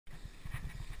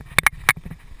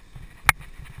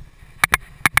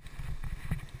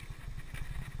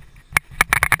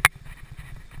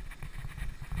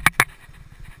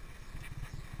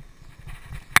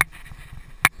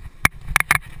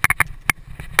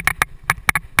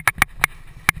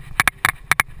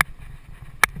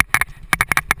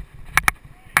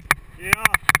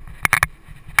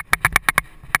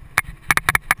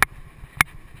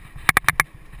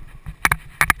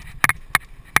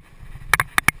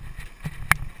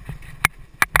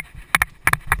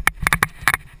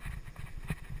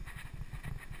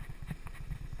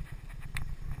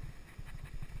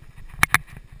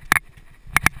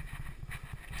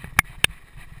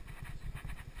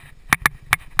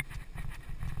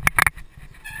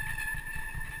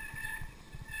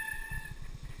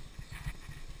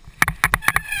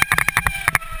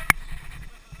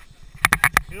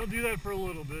do that for a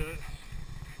little bit.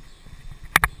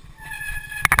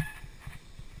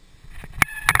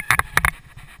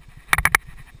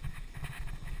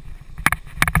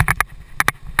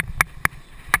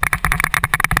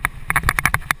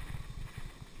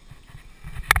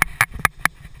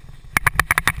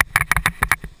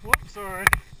 Whoops, sorry.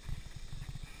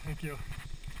 Thank you.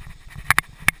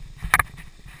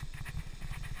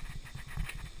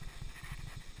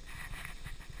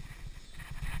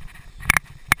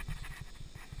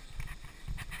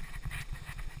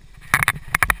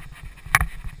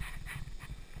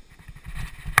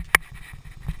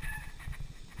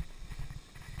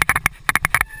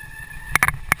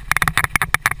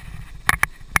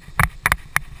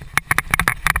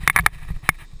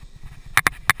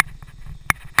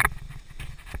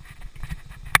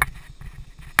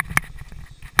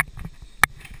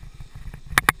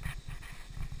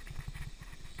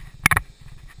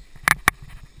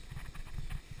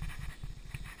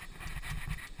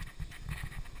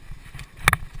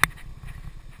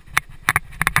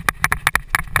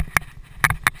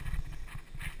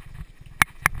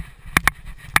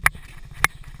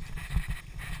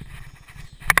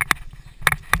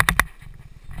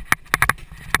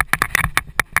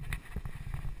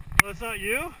 That's not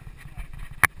you?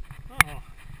 Oh.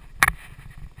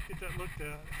 Get that looked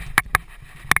at.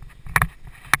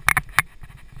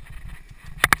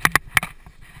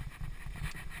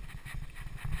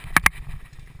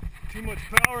 Too much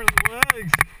power in the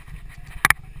legs.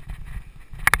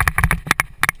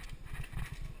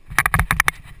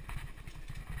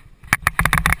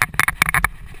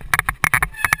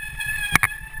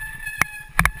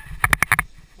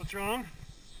 What's wrong?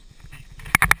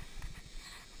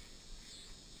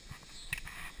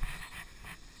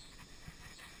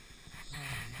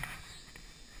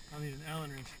 I need an Allen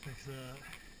wrench to fix that.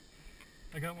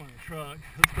 I got one in the truck.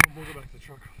 We'll go back to the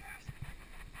truck real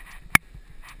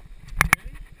fast.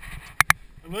 Really?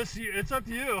 Unless you, it's up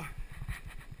to you.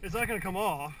 It's not going to come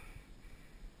off.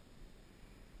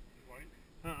 It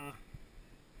won't? Uh-uh.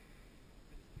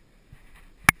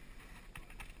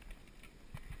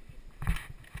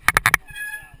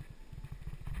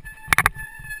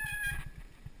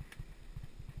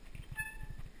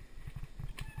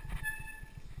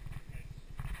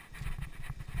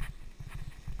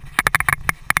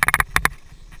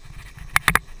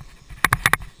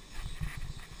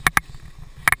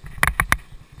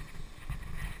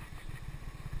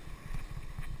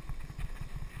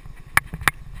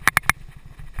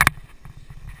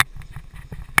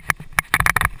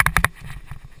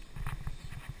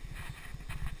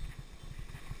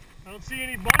 I don't see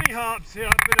any bunny hops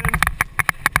happening.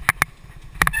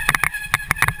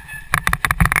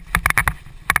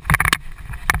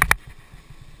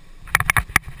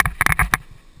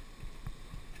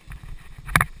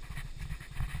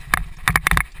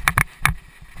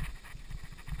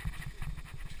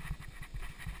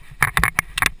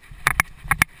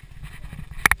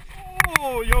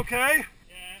 Oh, you okay?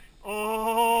 Yeah.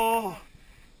 Oh,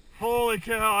 holy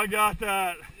cow, I got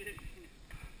that.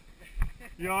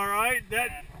 You alright?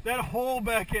 That hole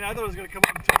back in, I thought it was going to come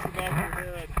up and touch the back of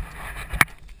your head.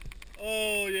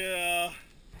 Oh yeah.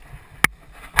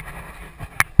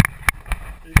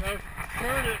 You gotta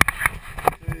turn it.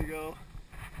 There you go.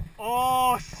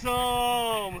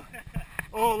 Awesome!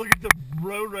 Oh, look at the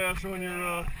road rash on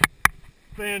your,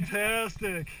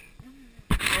 fantastic.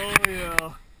 Oh yeah.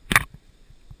 Alright.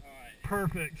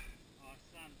 Perfect. I'll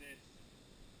sand this.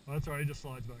 Well, that's alright, it just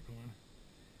slides back on.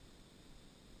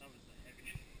 That was the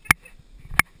heavy.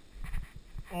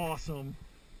 Awesome.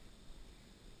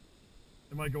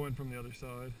 It might go in from the other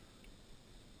side.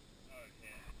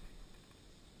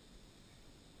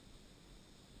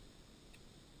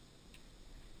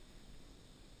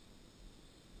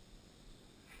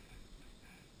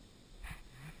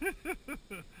 It's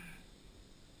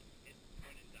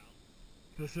running down.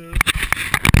 This is.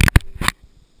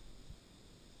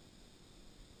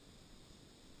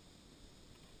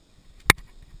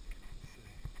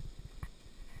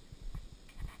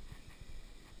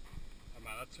 Oh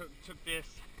man, I took this.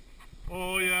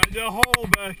 Oh yeah, the hole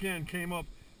back in came up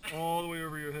all the way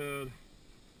over your head.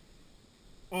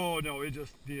 Oh no, it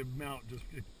just, the amount just,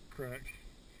 it cracked.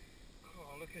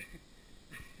 Oh, look at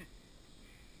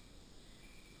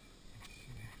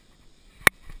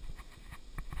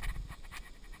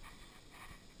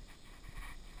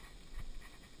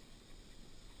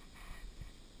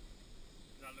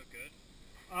Does that look good?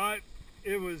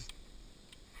 It was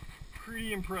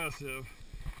pretty impressive.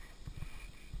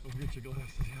 Don't get your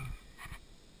glasses out.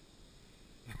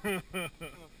 Oh,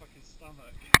 fucking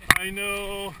stomach. I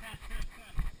know.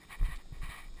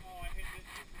 Oh, I hit this.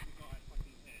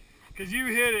 Because you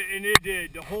hit it and it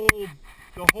did. The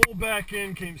whole back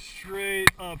end came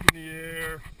straight up in the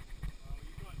air.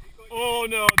 Oh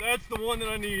no, that's the one that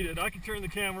I needed. I can turn the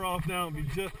camera off now and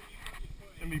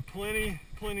be plenty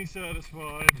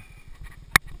satisfied.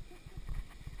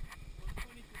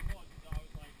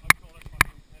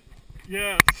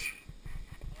 Yes.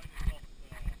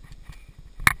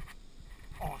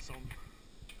 Awesome.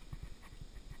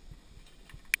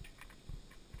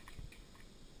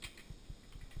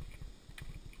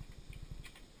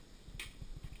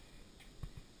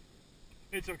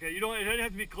 It's okay. It doesn't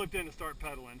have to be clipped in to start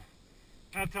pedaling.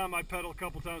 Half time I pedal a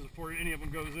couple times before any of them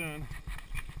goes in.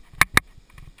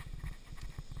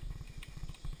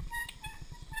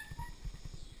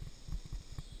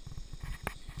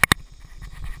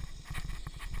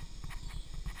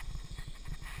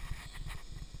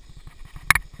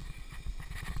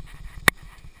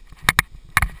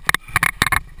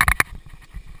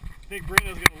 I think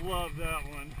Brenda's going to love that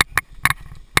one.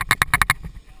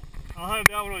 I'll have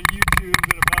that one on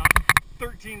YouTube in about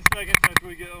 13 seconds after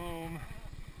we get home.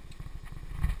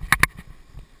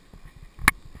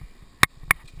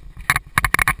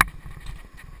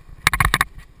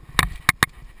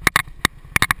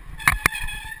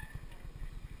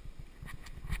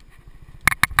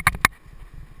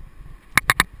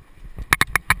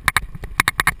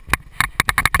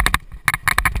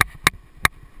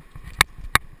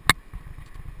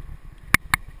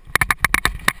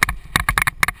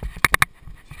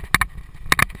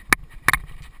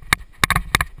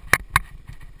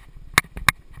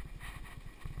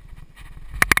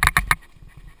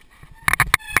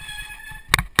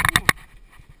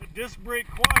 Disc brake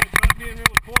quiet, not being really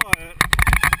quiet.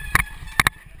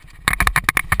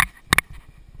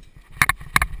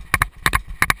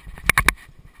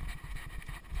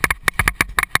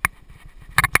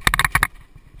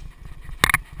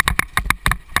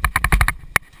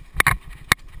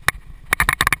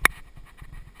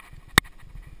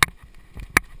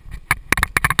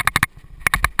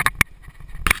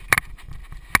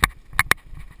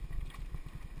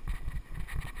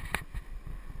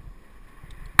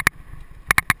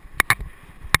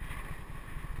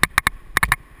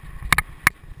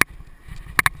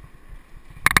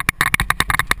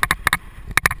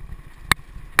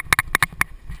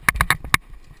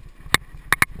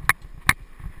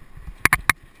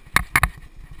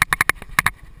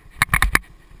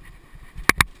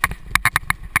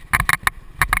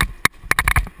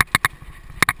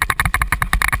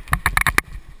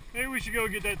 Maybe we should go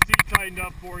get that seat tightened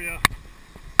up for you.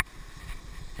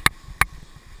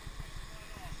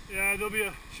 Yeah,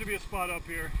 should be a spot up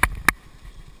here.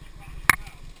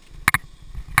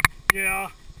 Yeah,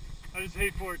 I just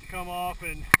hate for it to come off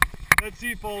and that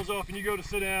seat falls off and you go to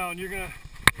sit down. You're gonna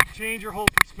change your whole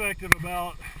perspective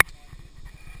about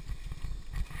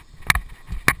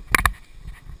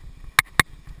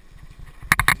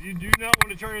you do not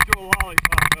want to turn into a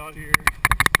lollipop out here.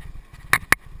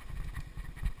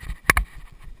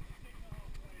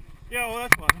 Yeah, well,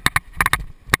 that's fine.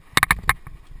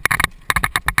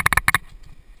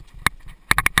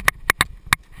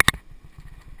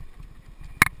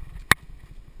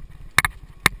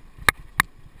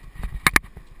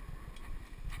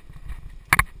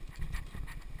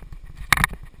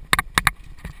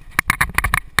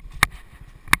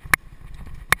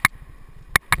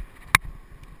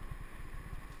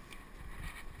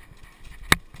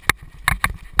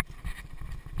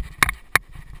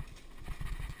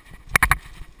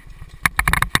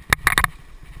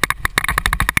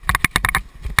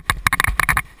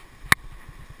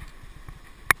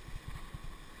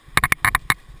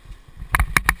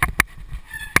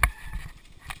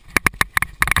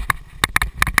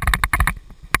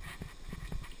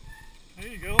 There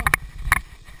you go.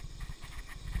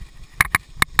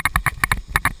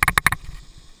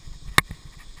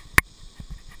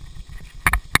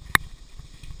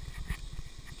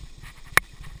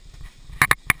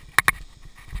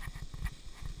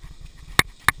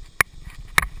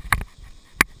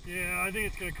 Yeah, I think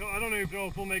it's gonna come. I don't even know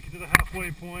if we'll make it to the halfway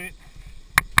point.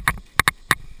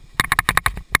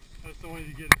 I just don't want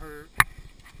you to get hurt.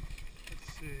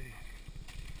 Let's see.